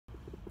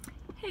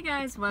Hey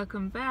guys,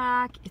 welcome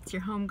back. It's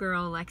your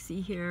homegirl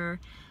Lexi here,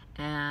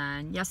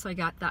 and yes, I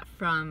got that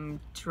from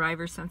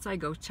Driver Sensei.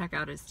 Go check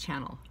out his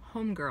channel,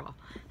 homegirl.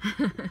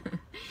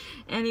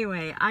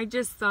 Anyway, I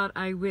just thought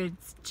I would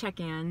check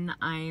in.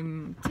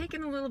 I'm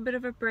taking a little bit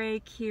of a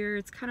break here.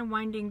 It's kind of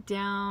winding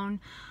down.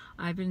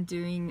 I've been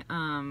doing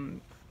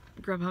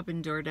Grubhub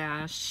and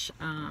Doordash,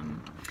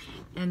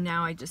 and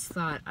now I just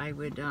thought I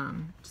would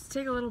just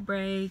take a little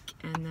break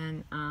and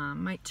then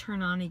might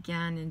turn on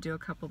again and do a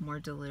couple more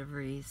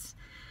deliveries,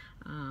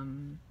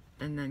 and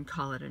then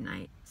call it a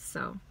night.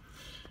 So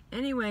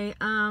anyway,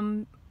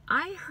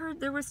 I heard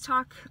there was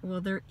talk, well,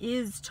 there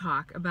is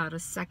talk about a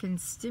second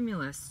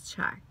stimulus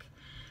check.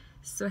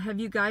 So have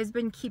you guys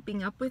been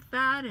keeping up with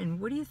that, and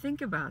what do you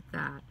think about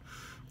that?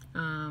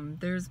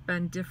 There's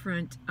been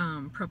different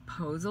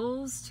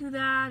proposals to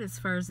that as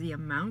far as the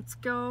amounts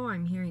go.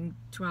 I'm hearing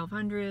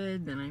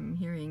 $1,200, then I'm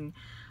hearing,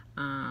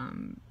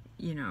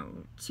 you know,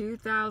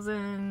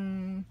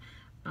 $2,000.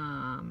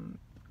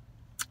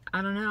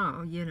 I don't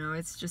know, you know,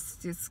 it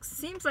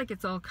seems like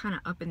it's all kind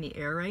of up in the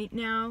air right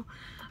now.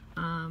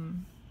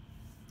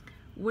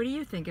 What do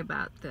you think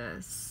about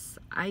this?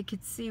 I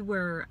could see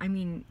where, I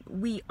mean,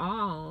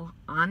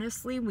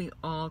 honestly, we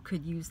all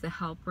could use the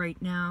help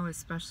right now,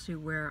 especially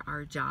where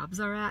our jobs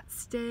are at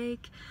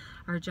stake.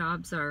 Our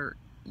jobs are,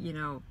 you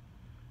know,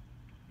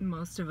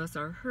 most of us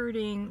are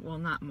hurting. Well,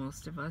 not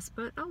most of us,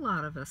 but a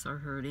lot of us are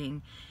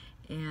hurting.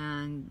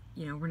 And,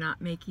 you know, we're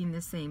not making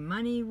the same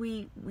money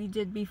we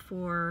did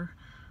before.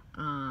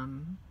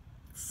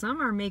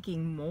 Some are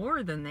making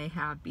more than they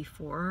have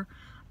before.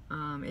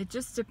 It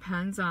just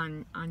depends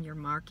on your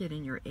market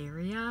and your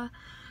area,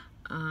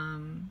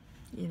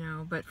 you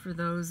know, but for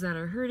those that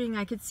are hurting,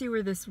 I could see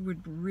where this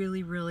would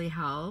really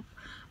help,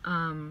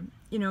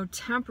 you know,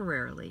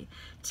 temporarily.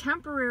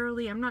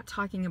 I'm not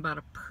talking about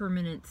a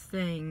permanent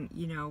thing,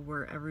 you know,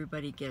 where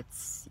everybody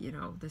gets, you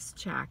know, this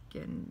check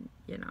and,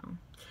 you know,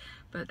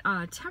 but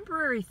a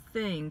temporary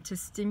thing to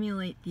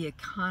stimulate the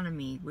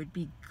economy would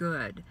be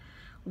good.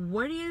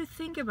 What do you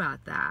think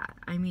about that?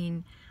 I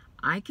mean,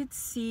 I could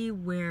see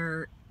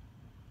where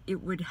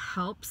it would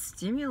help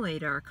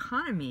stimulate our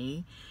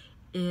economy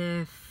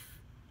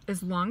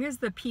as long as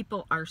the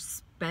people are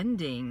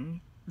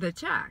spending the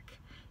check.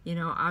 You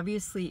know,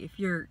 obviously if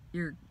you're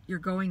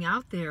going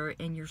out there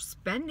and you're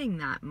spending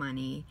that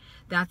money,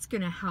 that's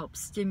going to help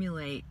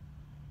stimulate,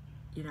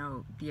 you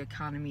know, the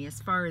economy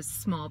as far as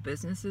small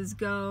businesses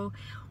go,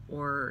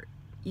 or,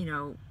 you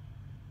know,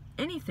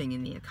 anything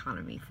in the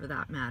economy for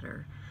that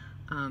matter.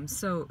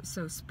 So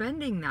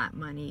spending that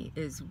money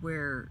is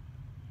where,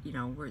 you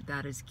know, where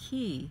that is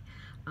key.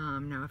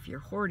 Now if you're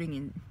hoarding,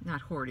 and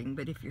not hoarding,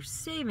 but if you're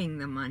saving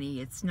the money,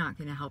 it's not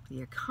going to help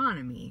the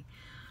economy.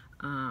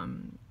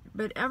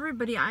 But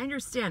everybody, I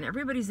understand,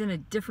 everybody's in a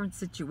different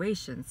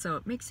situation, so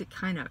it makes it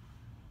kind of,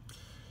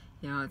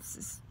 you know, it's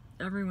just,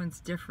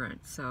 everyone's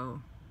different.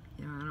 So,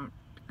 you know,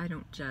 I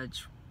don't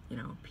judge, you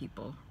know,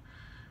 people.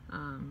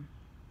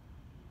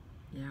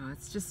 You know,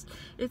 it's just,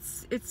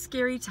 it's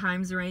scary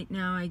times right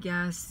now, I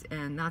guess,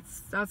 and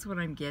that's what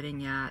I'm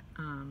getting at.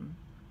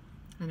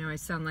 I know I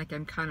sound like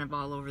I'm kind of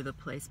all over the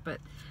place, but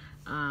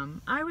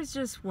I was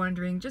just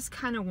wondering, just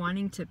kind of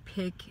wanting to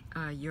pick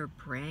your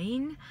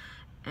brain,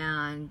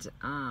 and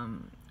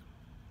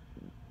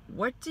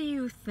what do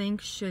you think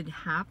should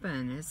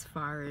happen as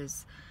far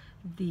as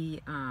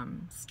the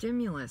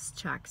stimulus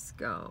checks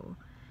go?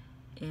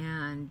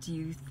 And do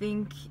you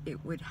think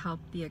it would help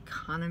the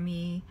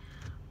economy?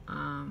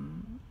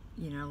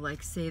 You know,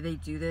 like say they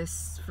do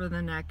this for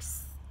the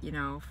next, you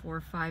know, 4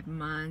 or 5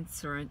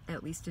 months, or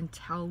at least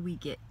until we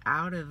get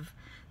out of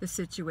the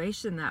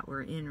situation that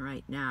we're in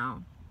right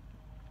now,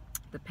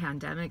 the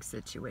pandemic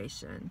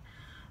situation.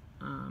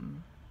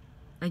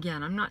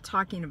 Again, I'm not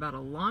talking about a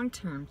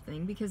long-term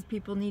thing because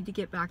people need to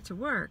get back to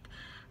work,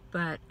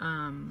 but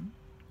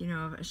you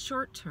know, a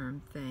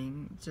short-term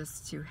thing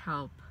just to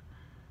help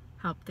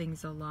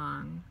things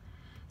along.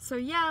 So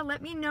yeah,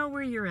 let me know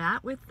where you're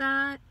at with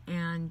that,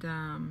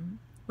 and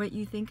what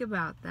you think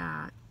about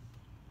that.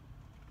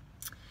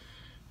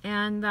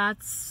 And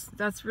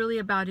that's really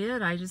about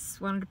it. I just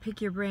wanted to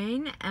pick your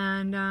brain,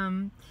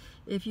 and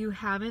if you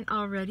haven't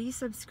already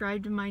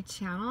subscribed to my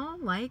channel,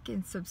 like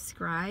and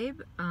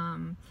subscribe.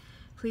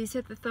 Please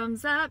hit the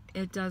thumbs up.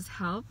 It does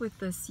help with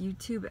this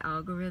YouTube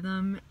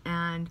algorithm,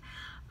 and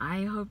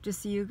I hope to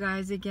see you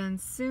guys again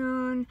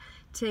soon.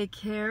 Take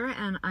care,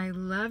 and I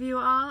love you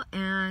all,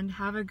 and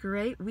have a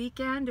great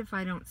weekend if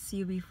I don't see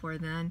you before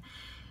then.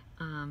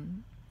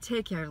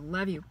 Take care.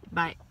 Love you.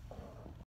 Bye.